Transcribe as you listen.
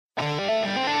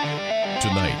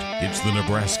Tonight, it's the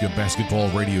Nebraska Basketball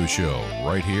Radio Show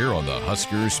right here on the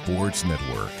Husker Sports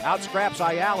Network. Out scraps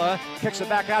Ayala, kicks it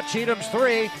back out. Cheatham's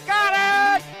three.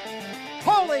 Got it!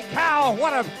 Holy cow,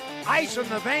 what a ice in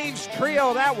the veins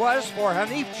trio that was for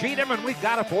Haanif Cheatham, and we've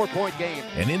got a 4-point game.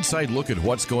 An inside look at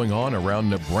what's going on around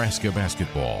Nebraska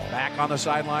basketball. Back on the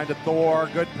sideline to Thor.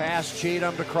 Good pass,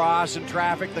 Cheatham to Cross in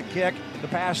traffic. The kick, the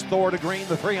pass, Thor to Green.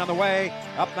 The three on the way.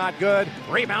 Up not good.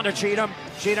 Rebound to Cheatham.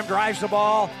 Cheatham drives the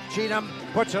ball. Cheatham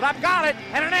puts it up. Got it.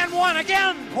 And an N1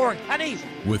 again for Haanif.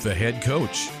 With the head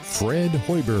coach, Fred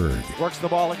Hoiberg. Works the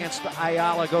ball against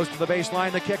Ayala. Goes to the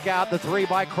baseline. The kick out. The three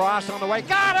by Cross on the way.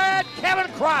 Got it!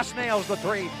 Kevin Cross nails the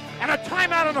three. And a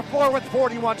timeout on the floor with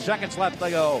 41 seconds left to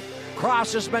go.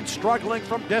 Cross has been struggling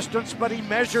from distance, but he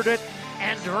measured it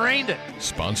and drained it.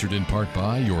 Sponsored in part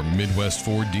by your Midwest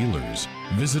Ford dealers.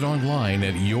 Visit online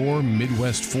at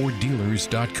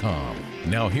yourmidwestforddealers.com.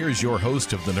 Now here's your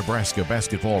host of the Nebraska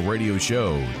Basketball Radio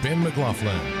Show, Ben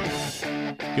McLaughlin.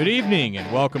 Good evening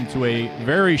and welcome to a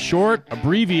very short,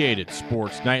 abbreviated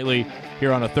Sports Nightly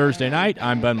here on a Thursday night.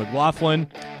 I'm Ben McLaughlin,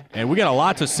 and we got a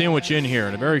lot to sandwich in here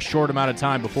in a very short amount of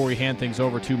time before we hand things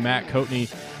over to Matt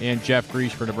Coatney and Jeff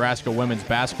Grease for Nebraska women's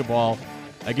basketball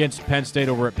against Penn State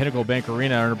over at Pinnacle Bank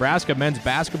Arena. Our Nebraska men's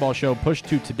basketball show pushed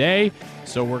to today,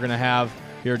 so we're going to have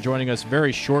here joining us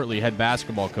very shortly head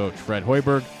basketball coach Fred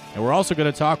Hoiberg, and we're also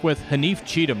going to talk with Haanif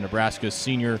Cheatham, Nebraska's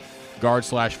senior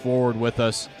guard/forward, with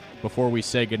us before we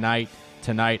say goodnight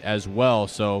tonight as well.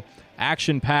 So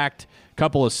action-packed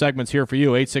couple of segments here for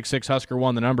you.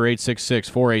 866-HUSKER-1, the number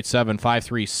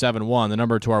 866-487-5371, the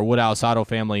number to our Woodhouse Auto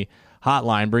Family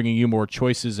hotline, bringing you more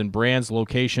choices in brands,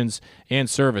 locations, and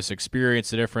service.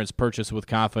 Experience the difference. Purchase with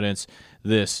confidence.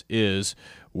 This is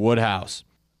Woodhouse.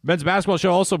 Men's basketball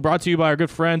show also brought to you by our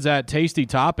good friends at Tasty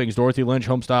Toppings. Dorothy Lynch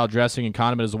Homestyle Dressing and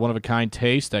Condiment is a one-of-a-kind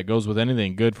taste that goes with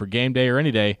anything good for game day or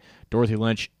any day. Dorothy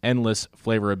Lynch, endless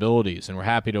flavor abilities. And we're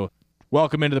happy to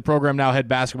welcome into the program now head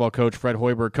basketball coach Fred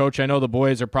Hoiberg. Coach, I know the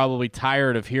boys are probably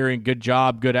tired of hearing good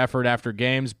job, good effort after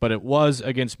games, but it was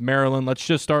against Maryland. Let's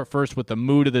just start first with the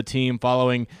mood of the team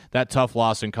following that tough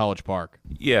loss in College Park.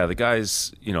 Yeah, the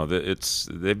guys,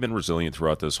 they've been resilient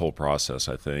throughout this whole process,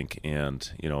 I think,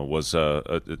 and it was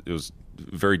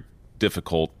very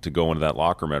difficult to go into that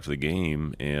locker room after the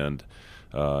game and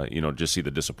just see the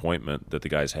disappointment that the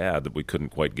guys had that we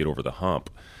couldn't quite get over the hump.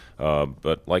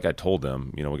 But like I told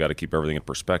them, we got to keep everything in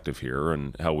perspective here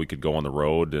and how we could go on the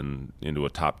road and into a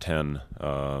top 10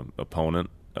 opponent,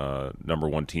 number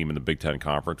one team in the Big Ten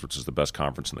Conference, which is the best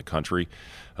conference in the country,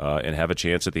 and have a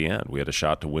chance at the end. We had a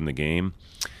shot to win the game.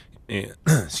 And,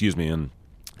 and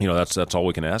that's all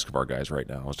we can ask of our guys right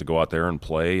now is to go out there and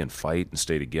play and fight and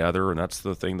stay together. And that's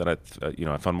the thing that I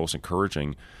found most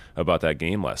encouraging about that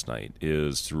game last night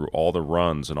is through all the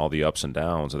runs and all the ups and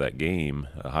downs of that game,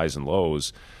 highs and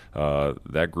lows,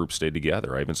 that group stayed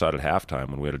together. I even saw it at halftime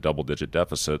when we had a double-digit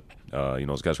deficit.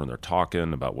 Those guys were in there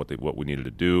talking about what we needed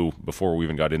to do before we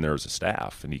even got in there as a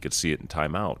staff, and you could see it in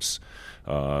timeouts.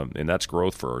 And that's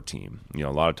growth for our team. A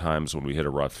lot of times when we hit a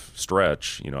rough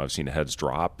stretch, I've seen heads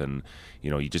drop, and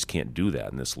you just can't do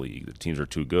that in this league. The teams are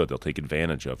too good; they'll take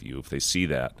advantage of you if they see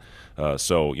that.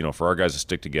 So for our guys to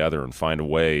stick together and find a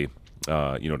way,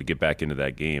 to get back into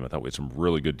that game, I thought we had some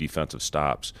really good defensive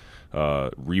stops.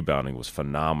 Rebounding was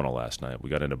phenomenal last night. We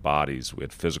got into bodies. We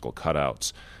had physical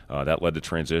cutouts. That led to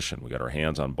transition. We got our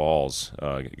hands on balls.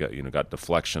 Got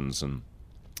deflections, and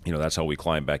that's how we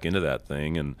climbed back into that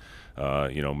thing and,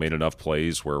 made enough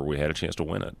plays where we had a chance to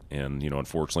win it. And,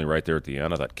 unfortunately right there at the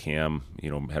end, I thought Cam,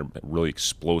 had a really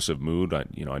explosive mood. I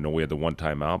know we had the one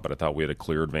timeout, but I thought we had a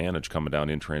clear advantage coming down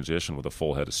in transition with a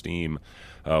full head of steam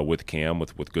with Cam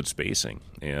with good spacing.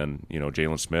 And,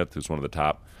 Jalen Smith, who's one of the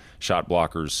top shot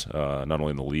blockers, not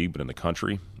only in the league but in the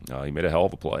country, he made a hell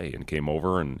of a play and came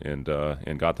over and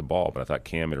got the ball. But I thought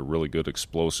Cam made a really good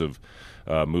explosive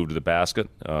move to the basket.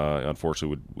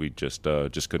 Unfortunately, we just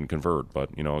couldn't convert. But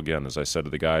again, as I said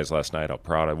to the guys last night, how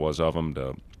proud I was of them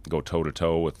to go toe to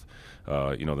toe with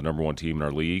the number one team in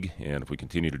our league. And if we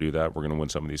continue to do that, we're going to win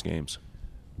some of these games.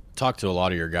 Talk to a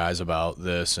lot of your guys about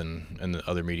this, and the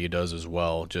other media does as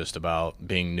well, just about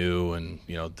being new, and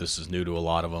this is new to a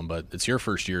lot of them, but it's your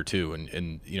first year too,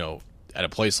 and at a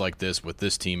place like this with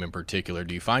this team in particular,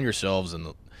 do you find yourselves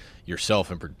and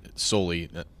yourself solely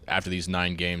after these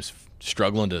 9 games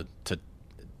struggling to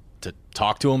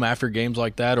talk to them after games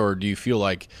like that, or do you feel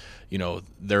like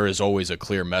there is always a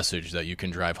clear message that you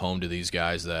can drive home to these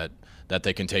guys that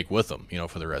they can take with them,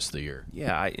 for the rest of the year?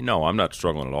 Yeah, I'm not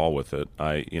struggling at all with it.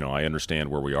 I understand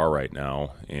where we are right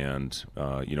now, and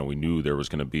we knew there was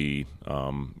going to be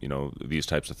these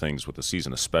types of things with the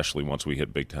season, especially once we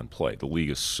hit Big Ten play. The league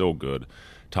is so good.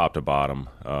 top to bottom.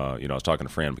 I was talking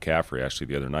to Fran McCaffrey actually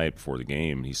the other night before the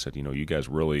game, and he said, you guys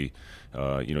really,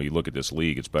 you look at this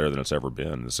league, it's better than it's ever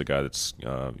been. This is a guy that's,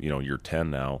 year 10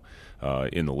 now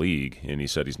in the league, and he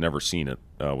said he's never seen it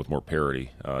with more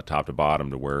parity, top to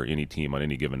bottom, to where any team on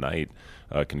any given night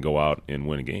can go out and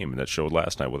win a game, and that showed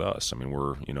last night with us. I mean,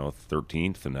 we're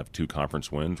 13th and have 2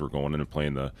 conference wins. We're going in and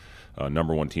playing the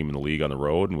number 1 team in the league on the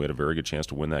road, and we had a very good chance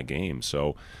to win that game.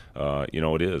 So,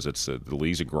 it's the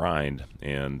league's a grind,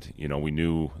 and we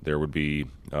knew there would be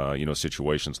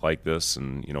situations like this,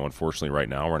 and unfortunately right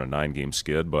now we're on a 9-game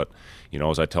skid. But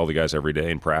as I tell the guys every day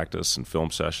in practice and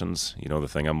film sessions, the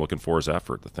thing I'm looking for is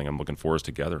effort. The thing I'm looking for is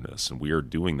togetherness, and we are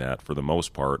doing that for the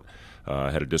most part.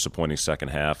 Had a disappointing second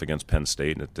half against Penn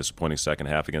State and a disappointing second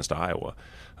half against Iowa.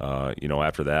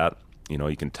 After that,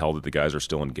 you can tell that the guys are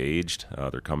still engaged.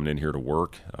 They're coming in here to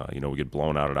work. We get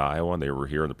blown out at Iowa, and they were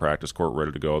here in the practice court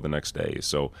ready to go the next day.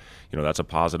 So, that's a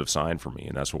positive sign for me,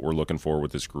 and that's what we're looking for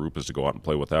with this group, is to go out and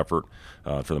play with effort.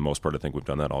 For the most part, I think we've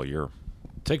done that all year.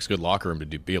 It takes a good locker room to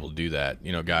be able to do that.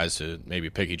 Guys to maybe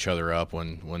pick each other up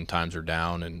when times are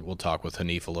down, and we'll talk with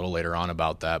Haanif a little later on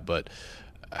about that. But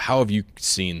how have you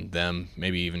seen them,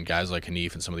 maybe even guys like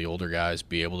Haanif and some of the older guys,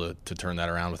 be able to turn that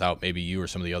around without maybe you or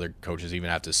some of the other coaches even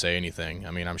have to say anything?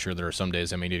 I mean, I'm sure there are some days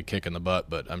they may need a kick in the butt,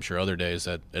 but I'm sure other days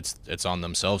that it's on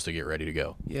themselves to get ready to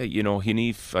go. Yeah,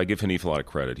 Haanif, I give Haanif a lot of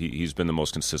credit. He's been the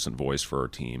most consistent voice for our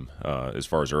team as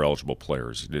far as our eligible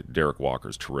players. Derek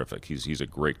Walker's terrific. He's a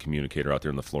great communicator out there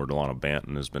in the floor. Delano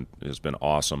Banton has been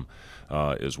awesome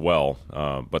as well.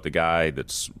 But the guy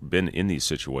that's been in these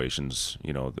situations,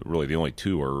 really the only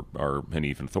 2 are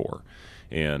Haanif and Thor.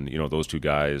 And, those 2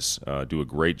 guys do a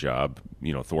great job,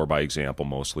 Thor by example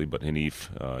mostly, but Haanif,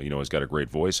 has got a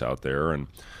great voice out there. And,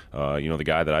 the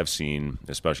guy that I've seen,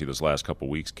 especially this last couple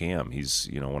of weeks, Cam, he's,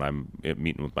 when I'm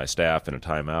meeting with my staff in a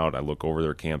timeout, I look over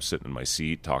there, Cam's sitting in my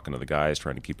seat, talking to the guys,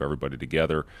 trying to keep everybody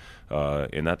together.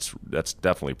 And that's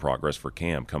definitely progress for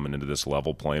Cam coming into this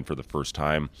level, playing for the first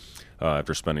time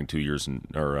after spending 2 years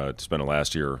spending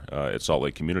last year at Salt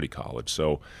Lake Community College.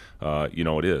 So,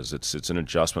 it is. It's an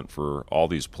adjustment for all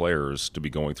these players to be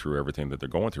going through everything that they're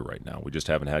going through right now. We just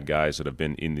haven't had guys that have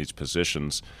been in these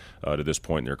positions to this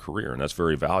point in their career, and that's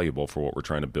very valuable for what we're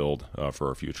trying to build for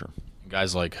our future.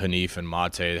 Guys like Haanif and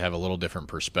Mate have a little different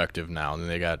perspective now, and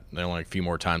they only a few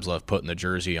more times left putting the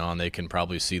jersey on. They can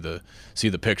probably see the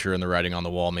picture and the writing on the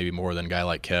wall maybe more than a guy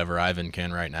like Kev or Ivan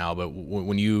can right now. But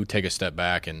when you take a step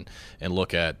back and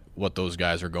look at what those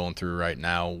guys are going through right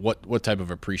now, what type of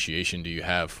appreciation do you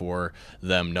have for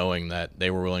them, knowing that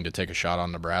they were willing to take a shot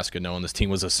on Nebraska, knowing this team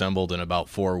was assembled in about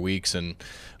 4 weeks, and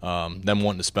them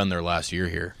wanting to spend their last year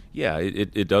here? Yeah,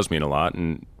 it does mean a lot,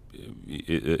 and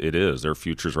it is. Their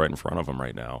future's right in front of them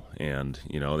right now, and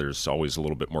there's always a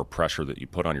little bit more pressure that you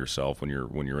put on yourself when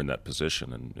you're in that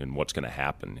position, and what's going to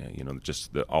happen.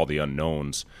 Just all the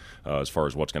unknowns as far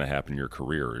as what's going to happen in your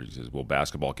career. Will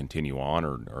basketball continue on,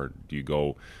 or do you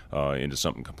go into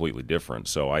something completely different?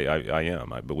 So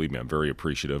I believe me, I'm very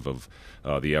appreciative of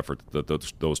the effort that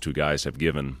those 2 guys have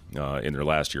given in their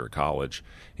last year of college,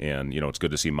 and it's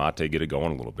good to see Mate get it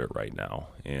going a little bit right now,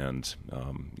 and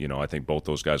I think both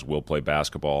those guys will play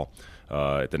basketball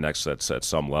at the next at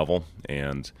some level,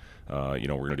 and we're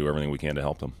going to do everything we can to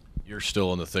help them. You're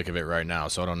still in the thick of it right now,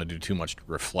 so I don't want to do too much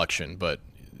reflection, but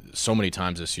so many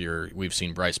times this year we've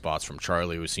seen bright spots from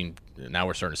Charlie. Now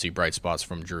we're starting to see bright spots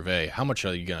from Gervais. How much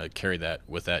are you going to carry that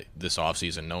with this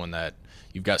offseason, knowing that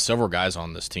you've got several guys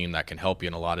on this team that can help you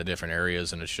in a lot of different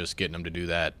areas, and it's just getting them to do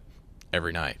that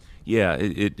every night? Yeah,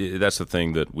 that's the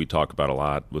thing that we talk about a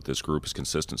lot with this group is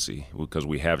consistency, because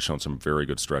we have shown some very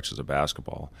good stretches of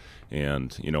basketball.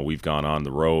 And, we've gone on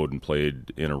the road and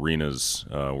played in arenas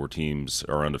where teams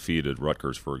are undefeated,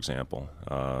 Rutgers, for example.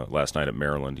 Last night at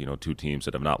Maryland, 2 teams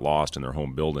that have not lost in their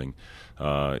home building,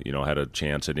 had a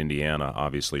chance at Indiana,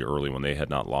 obviously, early when they had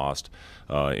not lost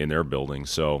in their building.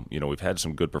 So, we've had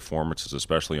some good performances,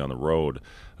 especially on the road,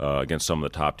 against some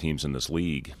of the top teams in this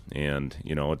league. And,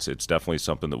 it's definitely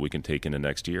something that we can take into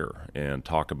next year and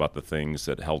talk about the things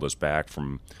that held us back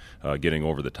from getting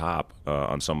over the top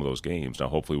on some of those games. Now,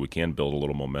 hopefully we can build a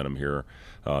little momentum here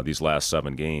these last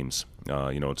 7 games.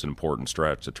 It's an important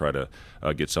stretch to try to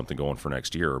get something going for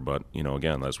next year. But,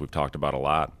 again, as we've talked about a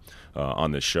lot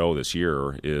on this show this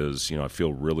year is, I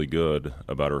feel really good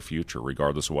about our future,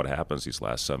 regardless of what happens these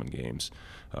last 7 games.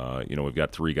 We've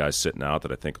got 3 guys sitting out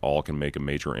that I think all can make a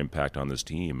major impact on this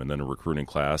team, and then a recruiting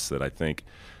class that I think,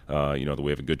 that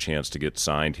we have a good chance to get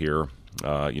signed here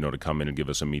to come in and give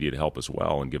us immediate help as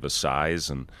well and give us size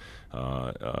and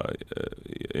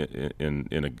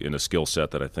in a skill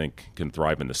set that I think can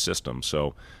thrive in the system.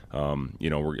 So,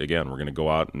 we're going to go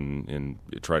out and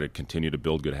try to continue to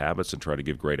build good habits and try to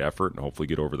give great effort and hopefully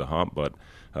get over the hump. But,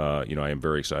 I am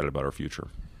very excited about our future.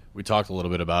 We talked a little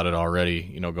bit about it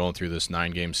already, going through this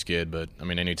 9-game skid. But, I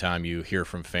mean, anytime you hear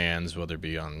from fans, whether it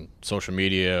be on social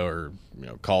media or,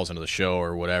 calls into the show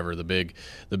or whatever, the big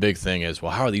thing is,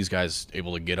 well, how are these guys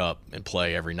able to get up and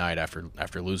play every night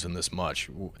after losing this much?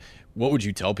 What would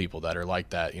you tell people that are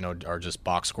like that, are just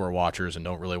box score watchers and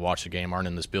don't really watch the game, aren't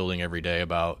in this building every day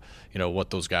about, what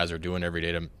those guys are doing every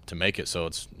day to make it so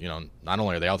it's, not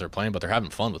only are they out there playing, but they're having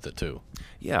fun with it too?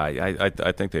 Yeah,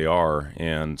 I think they are.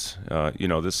 And,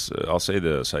 this, I'll say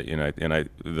this,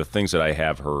 the things that I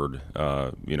have heard,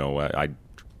 I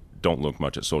don't look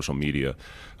much at social media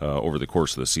over the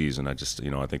course of the season. I just,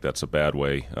 I think that's a bad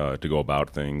way to go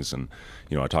about things. And,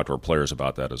 I talked to our players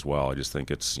about that as well. I just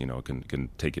think it's, can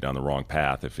take you down the wrong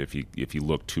path if you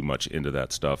look too much into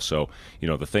that stuff. So,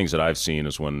 the things that I've seen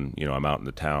is when, I'm out in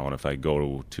the town, if I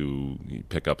go to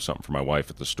pick up something for my wife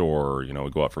at the store, or, we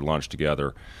go out for lunch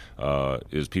together,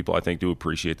 is people I think do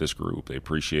appreciate this group. They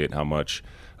appreciate how much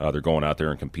they're going out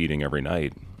there and competing every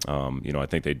night. I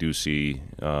think they do see,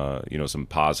 some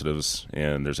positives,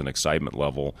 and there's an excitement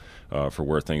level for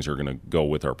where things are going to go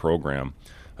with our program.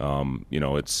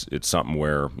 It's something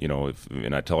where,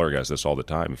 and I tell our guys this all the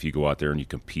time, if you go out there and you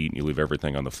compete and you leave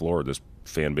everything on the floor, this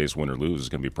fan base, win or lose, is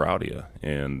going to be proud of you,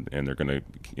 and they're going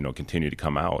to, continue to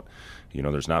come out.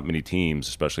 There's not many teams,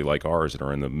 especially like ours, that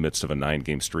are in the midst of a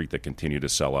 9-game streak that continue to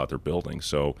sell out their building.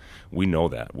 So we know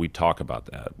that. We talk about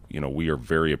that. We are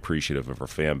very appreciative of our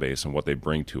fan base and what they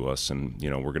bring to us, and,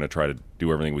 we're going to try to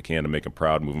do everything we can to make them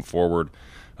proud moving forward,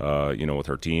 with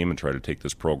our team, and try to take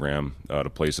this program to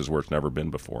places where it's never been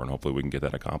before, and hopefully we can get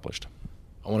that accomplished.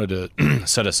 I wanted to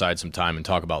set aside some time and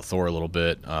talk about Thor a little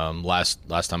bit. Last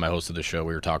time I hosted the show,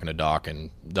 we were talking to Doc,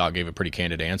 and Doc gave a pretty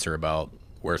candid answer about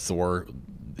where Thor,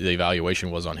 the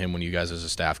evaluation was on him when you guys as a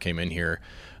staff came in here,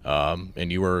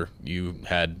 and you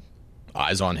had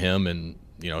eyes on him, and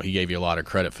he gave you a lot of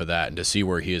credit for that. And to see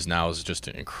where he is now is just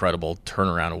an incredible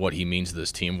turnaround of what he means to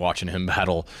this team, watching him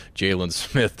battle Jalen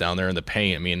Smith down there in the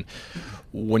paint. I mean,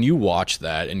 when you watch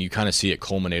that and you kind of see it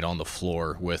culminate on the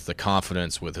floor with the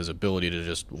confidence, with his ability to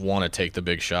just want to take the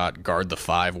big shot, guard the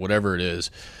 5, whatever it is,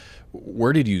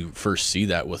 where did you first see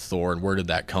that with Thor, and where did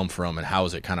that come from, and how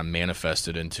is it kind of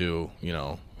manifested into,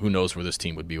 who knows where this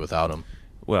team would be without him?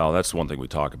 Well, that's one thing we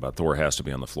talk about. Thor has to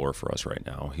be on the floor for us right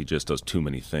now. He just does too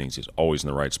many things. He's always in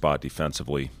the right spot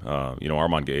defensively.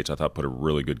 Armand Gates, I thought, put a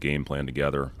really good game plan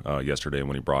together yesterday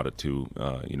when he brought it to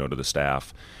to the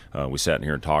staff. We sat in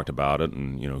here and talked about it,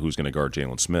 and who's going to guard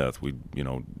Jalen Smith. We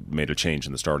made a change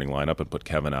in the starting lineup and put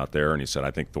Kevin out there, and he said,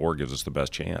 I think Thor gives us the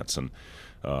best chance. And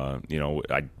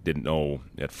I didn't know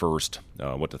at first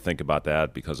what to think about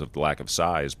that because of the lack of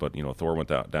size, but Thor went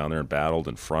down there and battled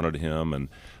and fronted him and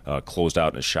closed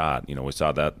out in a shot. We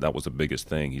saw that was the biggest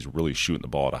thing. He's really shooting the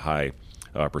ball at a high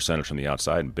percentage from the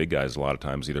outside, and big guys a lot of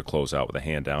times either close out with a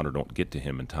hand down or don't get to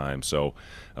him in time. So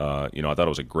I thought it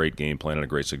was a great game plan and a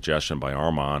great suggestion by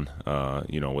Armand,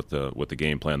 with the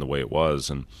game plan the way it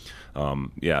was. And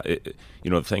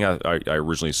the thing I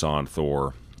originally saw in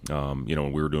Thor, when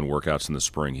we were doing workouts in the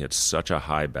spring, he had such a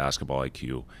high basketball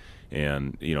IQ.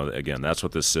 And, again, that's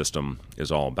what this system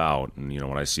is all about. And,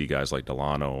 when I see guys like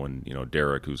Delano and,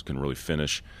 Derek, who can really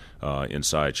finish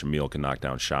inside, Shamil can knock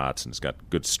down shots, and has got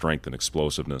good strength and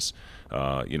explosiveness.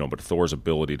 But Thor's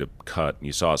ability to cut, and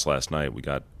you saw us last night, we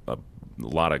got a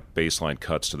lot of baseline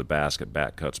cuts to the basket,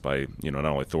 back cuts by, not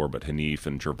only Thor, but Haanif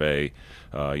and Gervais.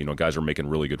 Guys are making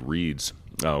really good reads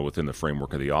within the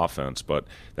framework of the offense. But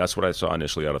that's what I saw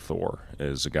initially out of Thor,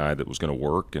 is a guy that was going to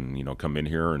work and, come in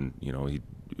here and, he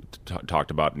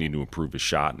talked about needing to improve his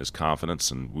shot and his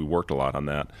confidence, and we worked a lot on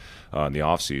that in the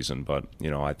offseason. But,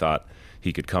 I thought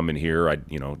he could come in here.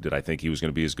 Did I think he was going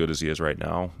to be as good as he is right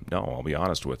now? No, I'll be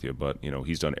honest with you. But,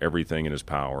 he's done everything in his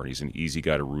power. He's an easy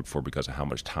guy to root for because of how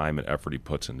much time and effort he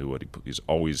puts into it. He's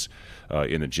always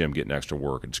in the gym getting extra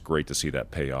work. It's great to see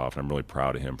that pay off, and I'm really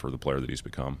proud of him for the player that he's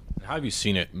become. How have you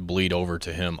seen it bleed over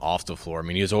to him off the floor? I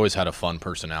mean, he's always had a fun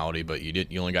personality, but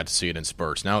you only got to see it in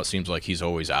spurts. Now it seems like he's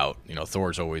always out.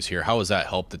 Thor's always here. How has that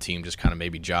helped the team just kind of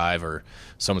maybe jive, or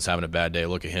someone's having a bad day,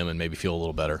 look at him and maybe feel a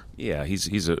little better? Yeah,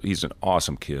 he's an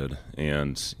awesome kid,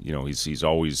 and he's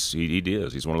always he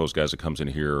is. He's one of those guys that comes in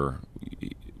here.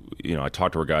 I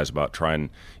talked to our guys about trying.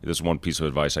 This is one piece of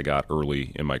advice I got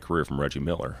early in my career from Reggie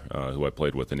Miller, who I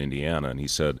played with in Indiana, and he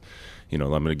said, I'm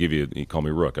going to give you. He called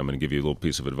me Rook. I'm going to give you a little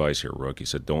piece of advice here, Rook. He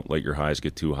said, don't let your highs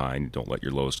get too high, and don't let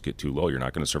your lows get too low. You're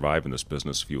not going to survive in this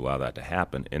business if you allow that to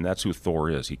happen. And that's who Thor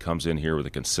is. He comes in here with a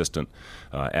consistent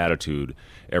attitude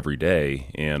every day,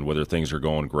 and whether things are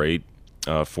going great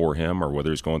for him or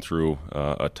whether he's going through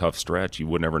a tough stretch, you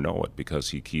would never know it because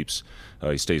he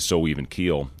stays so even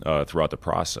keel throughout the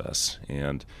process.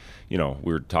 And we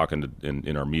were talking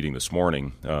in our meeting this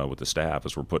morning with the staff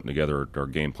as we're putting together our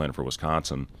game plan for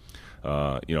Wisconsin,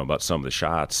 about some of the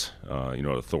shots,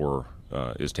 that Thor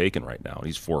is taking right now.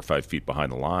 He's 4 or 5 feet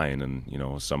behind the line,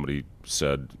 and somebody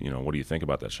said, what do you think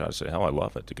about that shot? I said, hell, I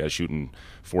love it. The guy's shooting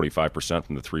 45%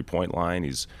 from the 3-point line.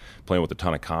 He's playing with a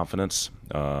ton of confidence.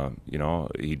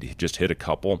 He just hit a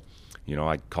couple.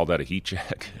 I call that a heat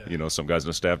check. Yeah. Some guys on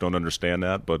the staff don't understand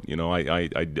that, but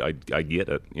I get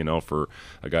it. For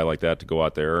a guy like that to go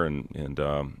out there and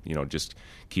just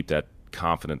keep that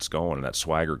confidence going and that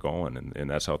swagger going, and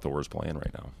that's how Thor is playing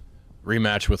right now.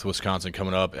 Rematch with Wisconsin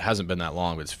coming up. It hasn't been that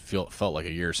long, but it's felt like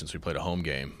a year since we played a home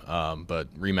game.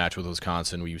 But rematch with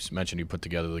Wisconsin, we mentioned you put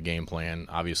together the game plan.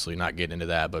 Obviously not getting into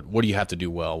that, but what do you have to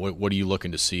do well? What are you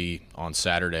looking to see on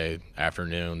Saturday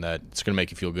afternoon that's going to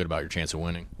make you feel good about your chance of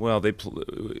winning? Well,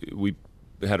 we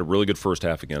had a really good first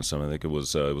half against them. I think it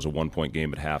was a 1-point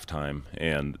game at halftime,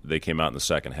 and they came out in the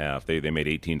second half. They made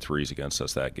 18 threes against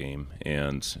us that game,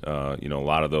 and a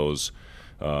lot of those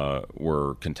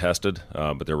were contested,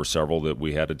 but there were several that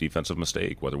we had a defensive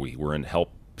mistake, whether we were in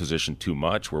help position too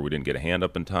much, where we didn't get a hand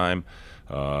up in time.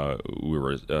 We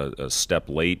were a step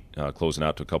late closing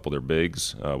out to a couple of their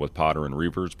bigs with Potter and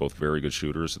Reavers, both very good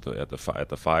shooters at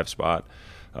the 5 spot.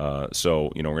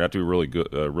 So we're going to have to be really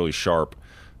good, really sharp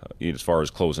as far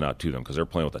as closing out to them, because they're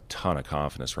playing with a ton of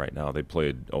confidence right now. They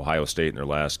played Ohio State in their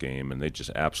last game, and they just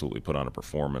absolutely put on a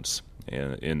performance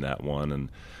in that one.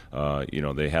 And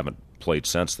they haven't played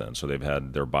since then, so they've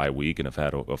had their bye week and have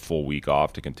had a full week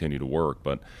off to continue to work.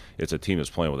 But it's a team that's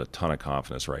playing with a ton of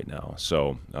confidence right now.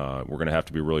 So we're going to have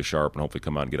to be really sharp and hopefully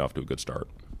come out and get off to a good start.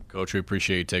 Coach, we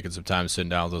appreciate you taking some time sitting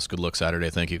down with us. Good luck Saturday.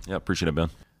 Thank you. Yeah, appreciate it,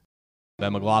 Ben.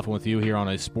 Ben McLaughlin with you here on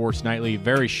a Sports Nightly,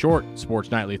 very short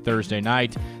Sports Nightly Thursday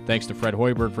night. Thanks to Fred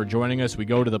Hoiberg for joining us. We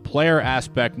go to the player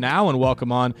aspect now and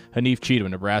welcome on Haanif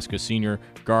Cheatham, Nebraska senior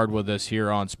guard, with us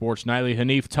here on Sports Nightly.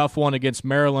 Haanif, tough one against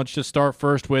Maryland. Let's just start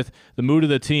first with the mood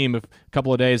of the team a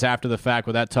couple of days after the fact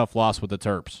with that tough loss with the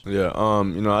Terps. Yeah,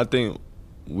 I think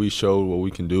we showed what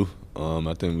we can do.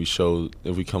 I think we showed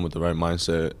if we come with the right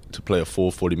mindset to play a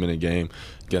full 40-minute game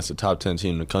against the top 10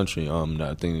 team in the country,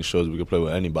 I think it shows we can play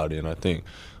with anybody. And I think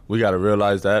we got to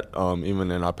realize that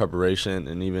even in our preparation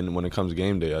and even when it comes to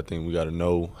game day, I think we got to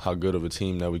know how good of a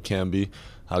team that we can be,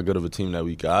 how good of a team that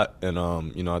we got. And,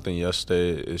 I think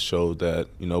yesterday it showed that,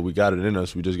 we got it in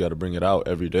us. We just got to bring it out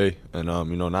every day and,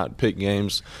 not pick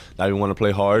games, not even want to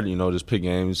play hard, just pick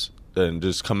games and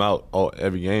just come out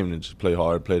every game and just play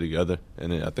hard, play together,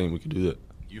 and I think we can do that.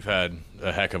 You've had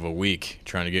a heck of a week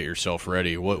trying to get yourself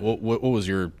ready. What was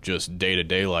your just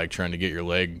day-to-day like trying to get your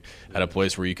leg at a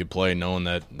place where you could play knowing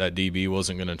that DB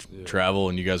wasn't going to travel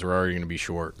and you guys were already going to be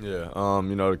short? Yeah,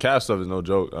 the calf stuff is no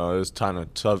joke. It's kind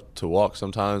of tough to walk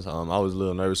sometimes. I was a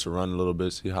little nervous to run a little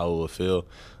bit, see how it would feel.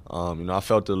 I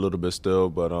felt it a little bit still,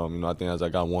 but, I think as I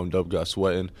got warmed up, got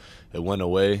sweating, it went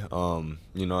away. And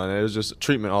it was just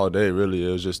treatment all day, really.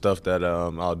 It was just stuff that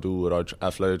I'll do with our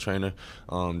athletic trainer,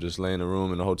 just lay in the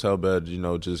room in the hotel bed,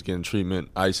 just getting treatment,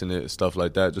 icing it, stuff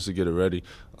like that, just to get it ready.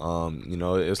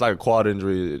 It's like a quad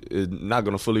injury. It's not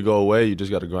going to fully go away. You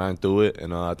just got to grind through it,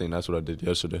 and I think that's what I did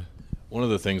yesterday. One of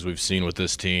the things we've seen with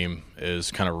this team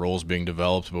is kind of roles being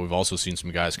developed, but we've also seen some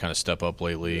guys kind of step up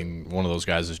lately, and one of those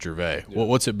guys is Gervais. Yeah.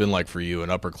 What's it been like for you, an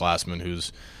upperclassman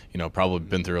who's probably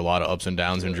been through a lot of ups and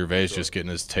downs, and Gervais just getting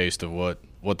his taste of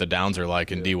what the downs are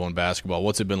like in D1 basketball?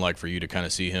 What's it been like for you to kind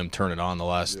of see him turn it on the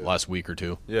last week or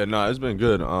two? Yeah, no, it's been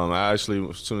good. I actually,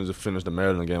 as soon as I finished the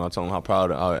Maryland game, I told him how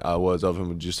proud I was of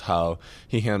him, just how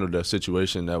he handled the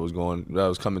situation that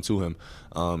was coming to him.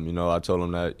 I told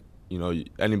him that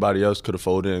anybody else could have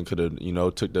folded and could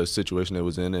have, took the situation it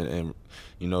was in and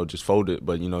just folded.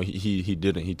 But, he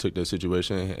didn't. He took that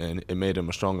situation and it made him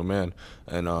a stronger man.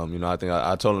 And, I think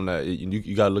I told him that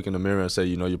you got to look in the mirror and say,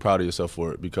 you're proud of yourself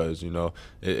for it because,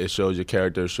 it shows your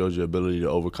character, it shows your ability to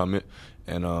overcome it.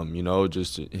 And,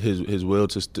 just his will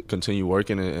to continue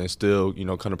working and still,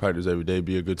 come to practice every day,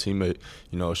 be a good teammate,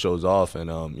 shows off. And,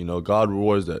 God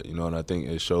rewards that, and I think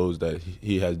it shows that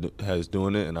he has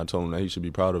doing it. And I told him that he should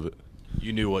be proud of it.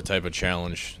 You knew what type of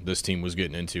challenge this team was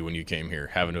getting into when you came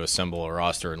here, having to assemble a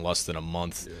roster in less than a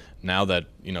month. Yeah. Now that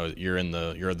you're in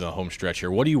the home stretch here,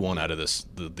 what do you want out of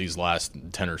these last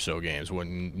 10 or so games?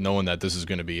 When knowing that this is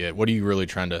going to be it, what are you really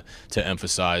trying to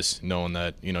emphasize? Knowing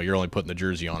that you're only putting the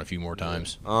jersey on a few more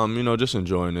times. Just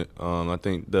enjoying it. I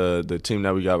think the team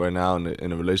that we got right now and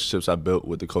the relationships I built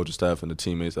with the coaching staff and the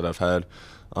teammates that I've had,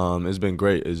 it's been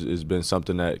great. It's been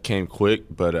something that came quick,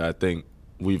 but I think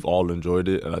we've all enjoyed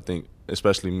it, and I think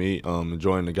especially me,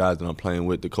 enjoying the guys that I'm playing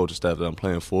with, the coaching staff that I'm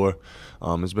playing for.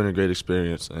 It's been a great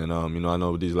experience, and I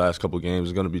know these last couple of games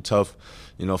is going to be tough,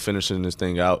 finishing this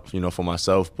thing out, for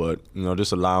myself, but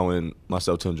just allowing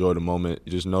myself to enjoy the moment,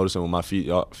 just noticing where my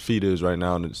feet is right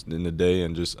now in the day,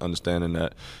 and just understanding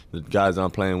that the guys that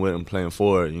I'm playing with and playing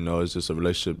for, it's just a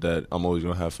relationship that I'm always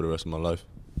going to have for the rest of my life.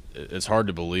 It's hard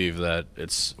to believe that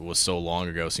it was so long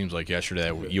ago. It seems like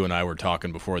yesterday you and I were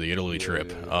talking before the Italy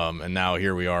trip, and now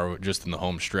here we are just in the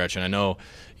home stretch. And I know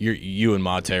you and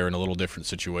Mate are in a little different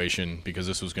situation because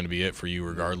this was going to be it for you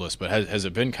regardless. But has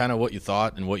it been kind of what you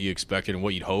thought and what you expected and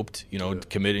what you'd hoped,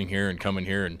 committing here and coming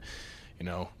here and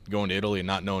going to Italy and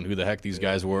not knowing who the heck these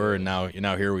guys were, and now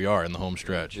here we are in the home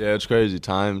stretch. Yeah, it's crazy.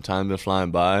 Time been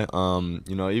flying by.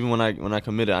 Even when I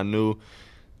committed, I knew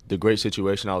the great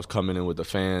situation I was coming in with the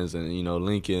fans and,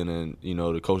 Lincoln and,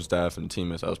 the coaching staff and the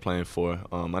teammates I was playing for.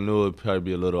 I knew it would probably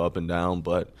be a little up and down,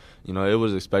 but, it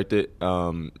was expected.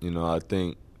 I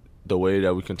think the way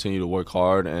that we continue to work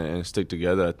hard and stick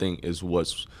together, I think, is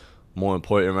what's more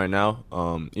important right now.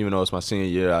 Even though it's my senior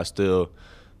year, I still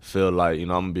feel like, I'm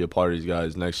going to be a part of these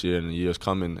guys next year and the years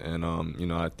coming. And,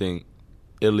 I think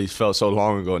Italy felt so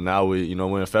long ago. Now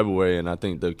we're in February, and I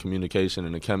think the communication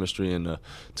and the chemistry and the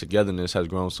togetherness has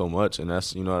grown so much, and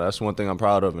that's one thing I'm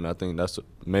proud of, and I think that's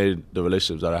made the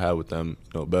relationships that I have with them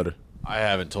better. I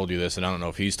haven't told you this, and I don't know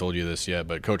if he's told you this yet,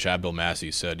 but Coach Abdul Massey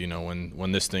said,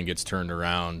 when this thing gets turned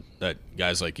around, that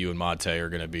guys like you and Mate are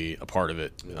going to be a part of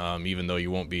it, even though you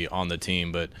won't be on the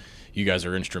team, but you guys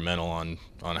are instrumental on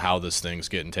how this thing's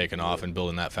getting taken off and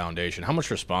building that foundation. How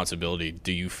much responsibility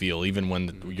do you feel, even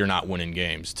when you're not winning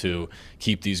games, to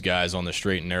keep these guys on the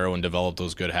straight and narrow and develop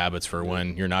those good habits for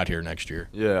when you're not here next year?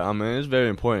 Yeah, it's very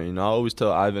important. I always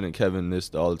tell Ivan and Kevin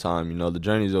this all the time. The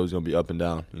journey's always going to be up and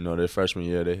down. Their freshman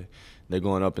year, they're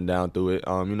going up and down through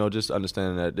it. Just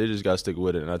understanding that they just got to stick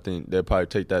with it, and I think they'll probably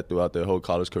take that throughout their whole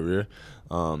college career.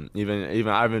 Even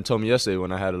Ivan told me yesterday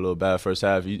when I had a little bad first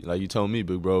half, you told me,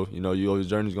 big bro, your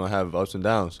journey's going to have ups and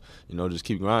downs. Just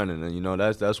keep grinding. And,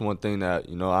 that's one thing that,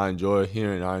 I enjoy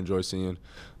hearing, I enjoy seeing,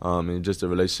 and just the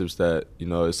relationships that,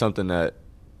 it's something that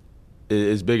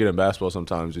is bigger than basketball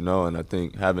sometimes, and I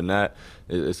think having that,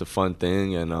 it's a fun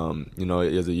thing. And,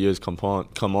 as the years come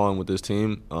on with this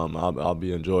team, I'll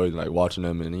be enjoying, watching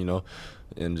them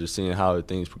and just seeing how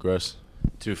things progress.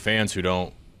 To fans who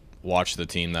don't watch the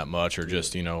team that much or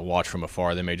just watch from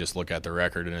afar, they may just look at the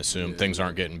record and assume things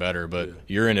aren't getting better, but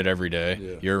you're in it every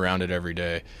day, you're around it every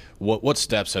day. What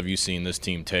steps have you seen this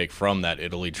team take from that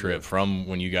Italy trip, from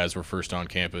when you guys were first on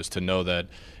campus, to know that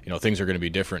things are going to be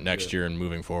different next year and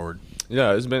moving forward?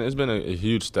 Yeah, it's been a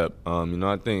huge step.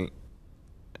 I think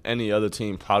any other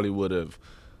team probably would have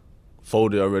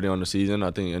folded already on the season.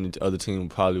 I think any other team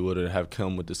probably would have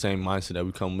come with the same mindset that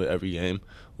we come with every game,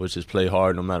 which is play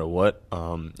hard no matter what.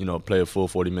 Play a full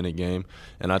 40-minute game,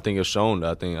 and I think it's shown.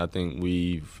 I think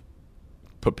we've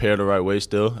prepared the right way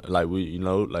still.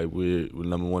 We're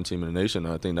number one team in the nation.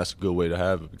 And I think that's a good way to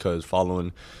have it, because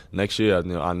following next year,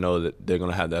 I know that they're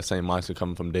gonna have that same mindset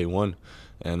coming from day one.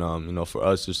 And for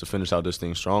us just to finish out this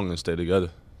thing strong and stay together.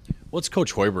 What's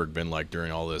Coach Hoiberg been like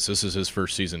during all this? This is his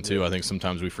first season too. I think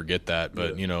sometimes we forget that,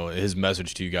 but his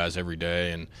message to you guys every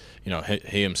day, and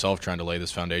he himself trying to lay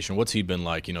this foundation. What's he been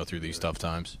like, through these tough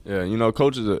times? Yeah,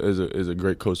 Coach is a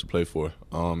great coach to play for.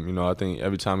 I think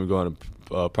every time we go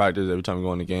into practice, every time we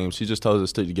go into games, he just tells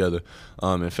us to stick together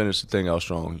and finish the thing out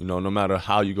strong. No matter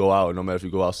how you go out, no matter if you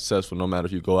go out successful, no matter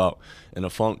if you go out in a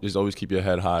funk, just always keep your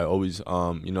head high. Always,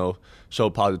 show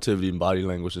positivity and body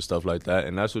language and stuff like that.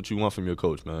 And that's what you want from your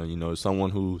coach, man. Someone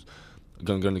who's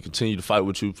going to continue to fight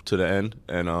with you to the end.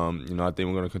 And, I think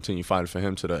we're going to continue fighting for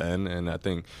him to the end. And I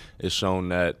think it's shown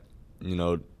that,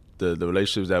 the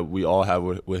relationships that we all have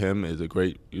with him is a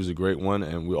great one,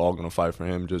 and we're all going to fight for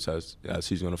him just as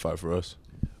he's going to fight for us.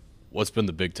 What's been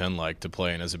the Big Ten like to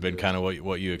play, and has it been kind of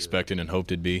what you expected and hoped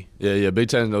it'd be? Yeah, Big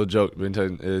Ten's no joke. Big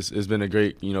Ten it's been a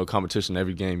great competition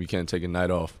every game. You can't take a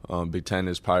night off. Big Ten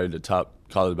is probably the top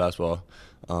college basketball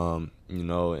in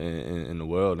the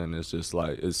world, and it's just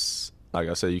like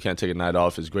I said, you can't take a night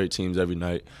off. It's great teams every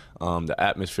night. The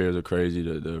atmospheres are crazy.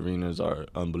 The arenas are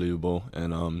unbelievable,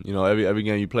 and every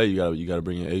game you play, you got to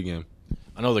bring your A game.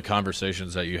 I know the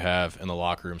conversations that you have in the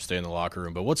locker room stay in the locker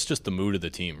room, but what's just the mood of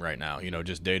the team right now?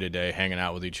 Just day to day, hanging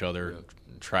out with each other,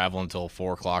 traveling until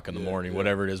 4 o'clock in the morning,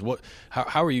 whatever it is.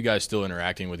 How are you guys still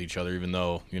interacting with each other, even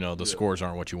though the scores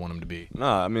aren't what you want them to be?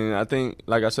 Nah, I mean, I think,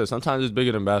 like I said, sometimes it's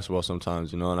bigger than basketball.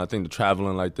 Sometimes, and I think the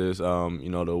traveling like this,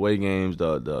 the away games,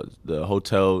 the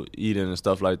hotel eating and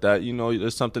stuff like that,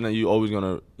 it's something that you always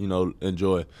gonna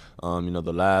enjoy.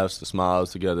 The laughs, the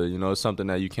smiles together, it's something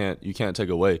that you can't take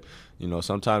away.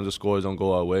 Sometimes the scores don't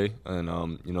go our way, and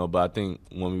but I think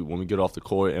when we get off the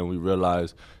court and we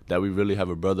realize that we really have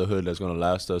a brotherhood that's going to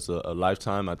last us a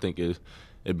lifetime, I think it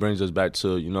brings us back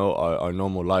to our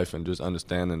normal life, and just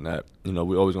understanding that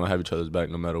we're always going to have each other's back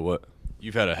no matter what.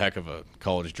 You've had a heck of a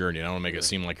college journey. I don't want to make it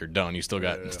seem like you're done. You still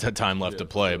got time left to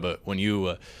play, but when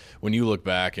you look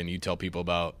back and you tell people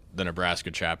about the Nebraska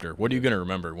chapter, what are you going to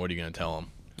remember? What are you going to tell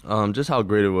them? Just how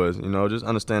great it was. Just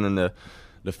understanding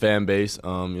the fan base,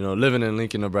 living in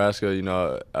Lincoln, Nebraska, it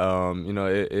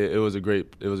was a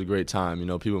great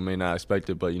time. People may not expect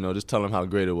it, but just tell them how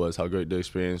great it was, how great the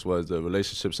experience was, the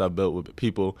relationships I built with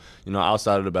people,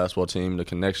 outside of the basketball team, the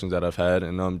connections that I've had,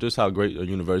 and just how great a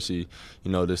university,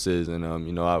 this is, and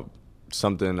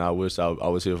something I wish I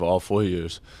was here for all 4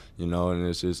 years, and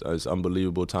it's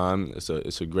unbelievable time.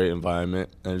 It's a great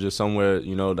environment, and just somewhere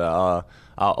that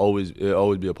I'll always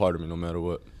be a part of me no matter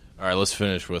what. All right, let's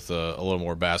finish with a little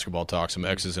more basketball talk, some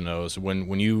X's and O's.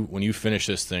 When you finish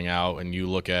this thing out and you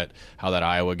look at how that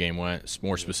Iowa game went,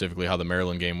 more specifically how the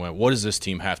Maryland game went, what does this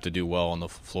team have to do well on the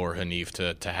floor,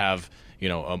 Haanif, to have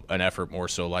an effort more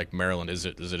so like Maryland? Is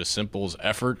it as simple as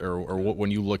effort, or what, when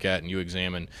you look at and you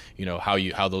examine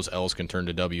how those L's can turn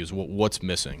to W's, what's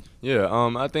missing? Yeah,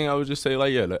 I think I would just say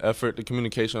the effort, the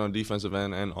communication on defensive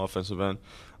end and offensive end.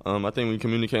 I think when you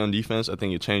communicate on defense, I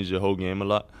think it changes your whole game a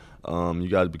lot. You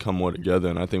guys become more together,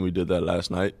 and I think we did that last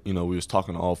night. We was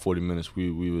talking all 40 minutes.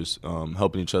 We was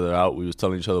helping each other out. We was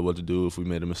telling each other what to do if we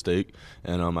made a mistake,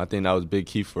 and I think that was a big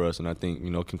key for us. And I think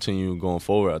continue going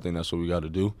forward, I think that's what we got to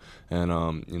do. And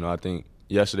I think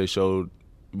yesterday showed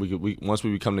we once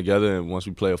we come together and once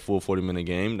we play a full 40-minute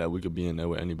game, that we could be in there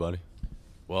with anybody.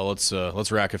 Well,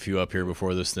 let's rack a few up here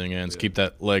before this thing ends. Keep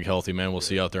that leg healthy, man. We'll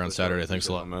see you out there on Saturday. Thanks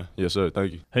a lot, man. Yes, sir.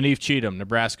 Thank you. Haanif Cheatham,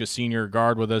 Nebraska senior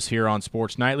guard, with us here on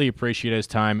Sports Nightly. Appreciate his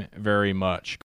time very much.